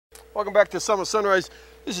Welcome back to Summer Sunrise.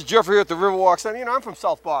 This is Jeffrey here at the Riverwalk. And, you know, I'm from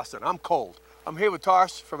South Boston. I'm cold. I'm here with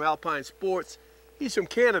Tosh from Alpine Sports. He's from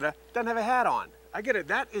Canada. Doesn't have a hat on. I get it.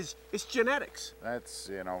 It's genetics. That's,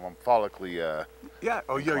 you know, I'm follically. Yeah.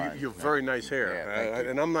 Oh, yeah. You have very nice hair. Yeah,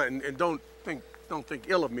 and I'm not. And don't think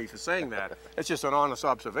ill of me for saying that. It's just an honest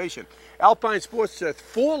observation. Alpine Sports has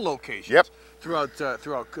 4 locations. Yep. Throughout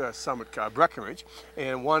Summit, Breckenridge,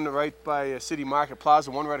 and one right by City Market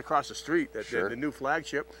Plaza, one right across the street, the new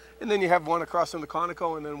flagship, and then you have one across from the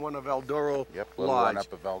Conoco, and then one of Eldoro Lodge. One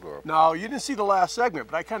up of Eldoro. Now, you didn't see the last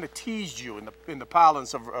segment, but I kind of teased you in the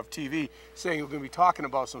parlance of TV, saying we're going to be talking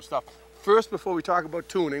about some stuff. First, before we talk about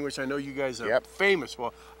tuning, which I know you guys are famous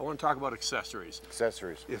for, I want to talk about accessories.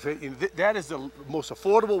 Accessories. That is the most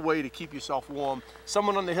affordable way to keep yourself warm.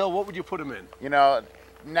 Someone on the hill, what would you put them in? You know,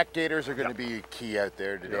 neck gaiters are going to be key out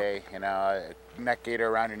there today. You know, a neck gaiter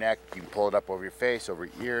around your neck, you can pull it up over your face, over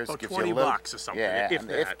your ears. About gives $20 you a little, or something. Yeah,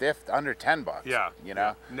 if under $10. Yeah. You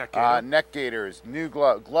know, neck gaiters, new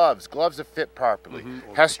gloves that fit properly.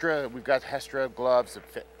 Hestra, we've got Hestra gloves that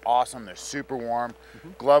fit awesome. They're super warm.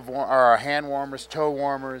 Hand warmers, toe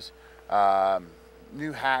warmers.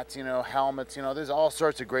 New hats, you know, helmets, you know, there's all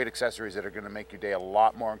sorts of great accessories that are going to make your day a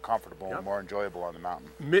lot more comfortable and more enjoyable on the mountain.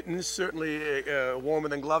 Mittens, certainly warmer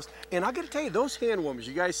than gloves. And I got to tell you, those hand warmers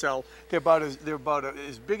you guys sell, they're about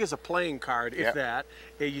as big as a playing card, if that.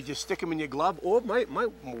 You just stick them in your glove, or my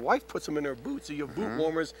wife puts them in her boots. So your boot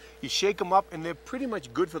warmers, you shake them up, and they're pretty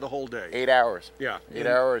much good for the whole day. 8 hours. Yeah. 8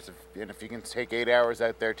 hours, and if you can take 8 hours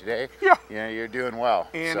out there today, you know, you're doing well.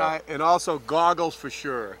 And and also goggles for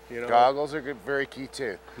sure. You know, goggles are good, very key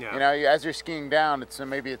too. You know, as you're skiing down,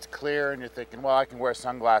 maybe it's clear, and you're thinking, well, I can wear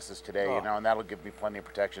sunglasses today, you know, and that'll give me plenty of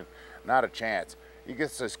protection. Not a chance. You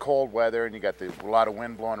get this cold weather, and you got a lot of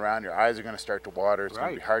wind blowing around. Your eyes are going to start to water. It's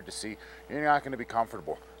going to be hard to see. You're not going to be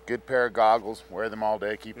comfortable. Good pair of goggles. Wear them all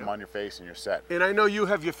day. Keep them on your face, and you're set. And I know you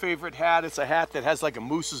have your favorite hat. It's a hat that has like a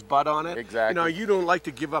moose's butt on it. Exactly. You know, you don't like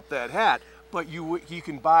to give up that hat, but you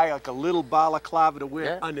can buy like a little balaclava to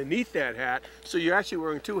wear underneath that hat. So you're actually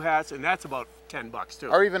wearing 2 hats, and that's about $10 too.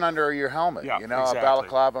 Or even under your helmet. You know, a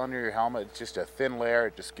balaclava under your helmet. It's just a thin layer.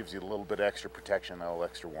 It just gives you a little bit extra protection, a little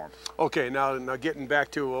extra warmth. Okay, now getting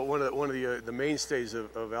back to one of the mainstays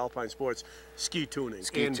of Alpine Sports, ski tuning,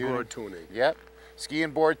 board tuning. Yep, ski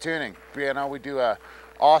and board tuning. You know, we do a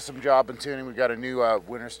awesome job in tuning. We've got a new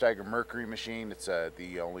Wintersteiger Mercury machine. It's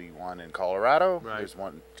the only one in Colorado. There's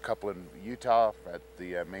a couple in Utah at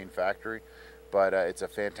the main factory. But it's a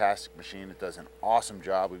fantastic machine. It does an awesome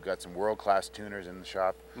job. We've got some world-class tuners in the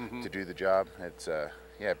shop to do the job. It's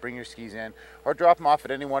bring your skis in or drop them off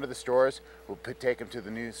at any one of the stores. We'll take them to the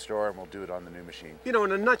new store and we'll do it on the new machine. You know,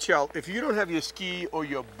 in a nutshell, if you don't have your ski or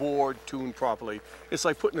your board tuned properly, it's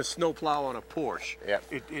like putting a snowplow on a Porsche. Yeah.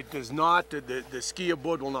 It does not. The ski or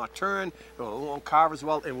board will not turn. It won't carve as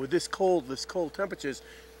well. And with this cold temperatures,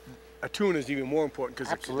 a tune is even more important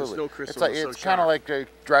because the snow crystals are so it's kind of like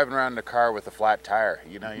driving around in a car with a flat tire.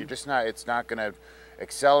 You know, you're just not. It's not going to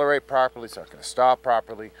accelerate properly. It's not going to stop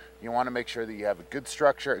properly. You want to make sure that you have a good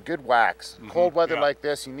structure, a good wax. Cold weather like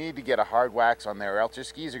this, you need to get a hard wax on there, or else your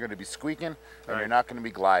skis are going to be squeaking and you're not going to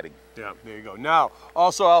be gliding. Yeah, there you go. Now,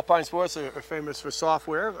 also Alpine Sports are famous for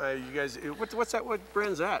software. You guys, what's that? What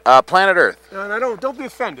brand's that? Planet Earth. And I don't be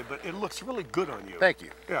offended, but it looks really good on you. Thank you.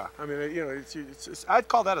 Yeah, I mean, you know, I'd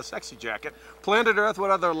call that a sexy jacket. Planet Earth.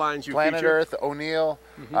 What other lines you Planet feature? Earth, O'Neill,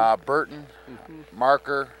 Burton,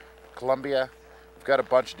 Marker, Columbia. We've got a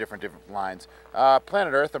bunch of different lines.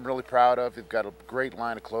 Planet Earth, I'm really proud of. We've got a great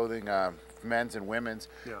line of clothing, men's and women's.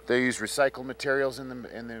 They use recycled materials in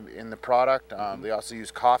the product. They also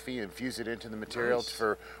use coffee and infuse it into the materials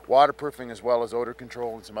for waterproofing as well as odor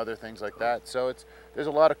control and some other things like that. So there's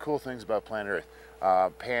a lot of cool things about Planet Earth.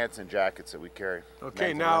 Pants and jackets that we carry.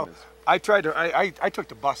 Okay, now I took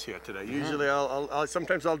the bus here today. Usually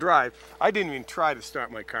sometimes I'll drive. I didn't even try to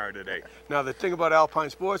start my car today. Now the thing about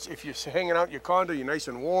Alpine Sports, if you're hanging out in your condo, you're nice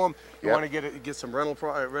and warm, you want to get some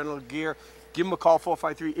rental gear, give them a call,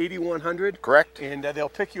 453-8100. Correct. And they'll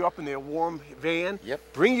pick you up in their warm van,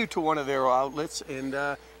 bring you to one of their outlets, and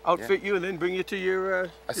outfit you, and then bring you to your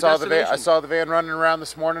I saw the van running around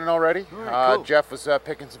this morning already. Cool. Jeff was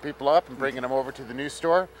picking some people up and bringing them over to the new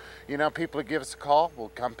store. You know, people that give us a call, we'll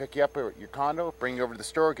come pick you up at your condo, bring you over to the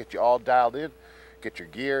store, get you all dialed in, get your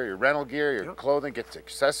gear, your rental gear, your clothing, get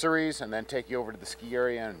accessories, and then take you over to the ski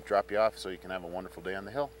area and drop you off so you can have a wonderful day on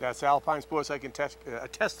the hill. That's Alpine Sports. I can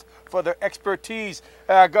attest for their expertise.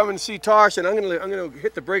 Come and see Tosh, and I'm gonna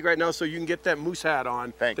hit the break right now so you can get that moose hat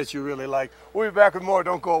on that you really like. We'll be back with more.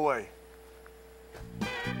 Don't go away.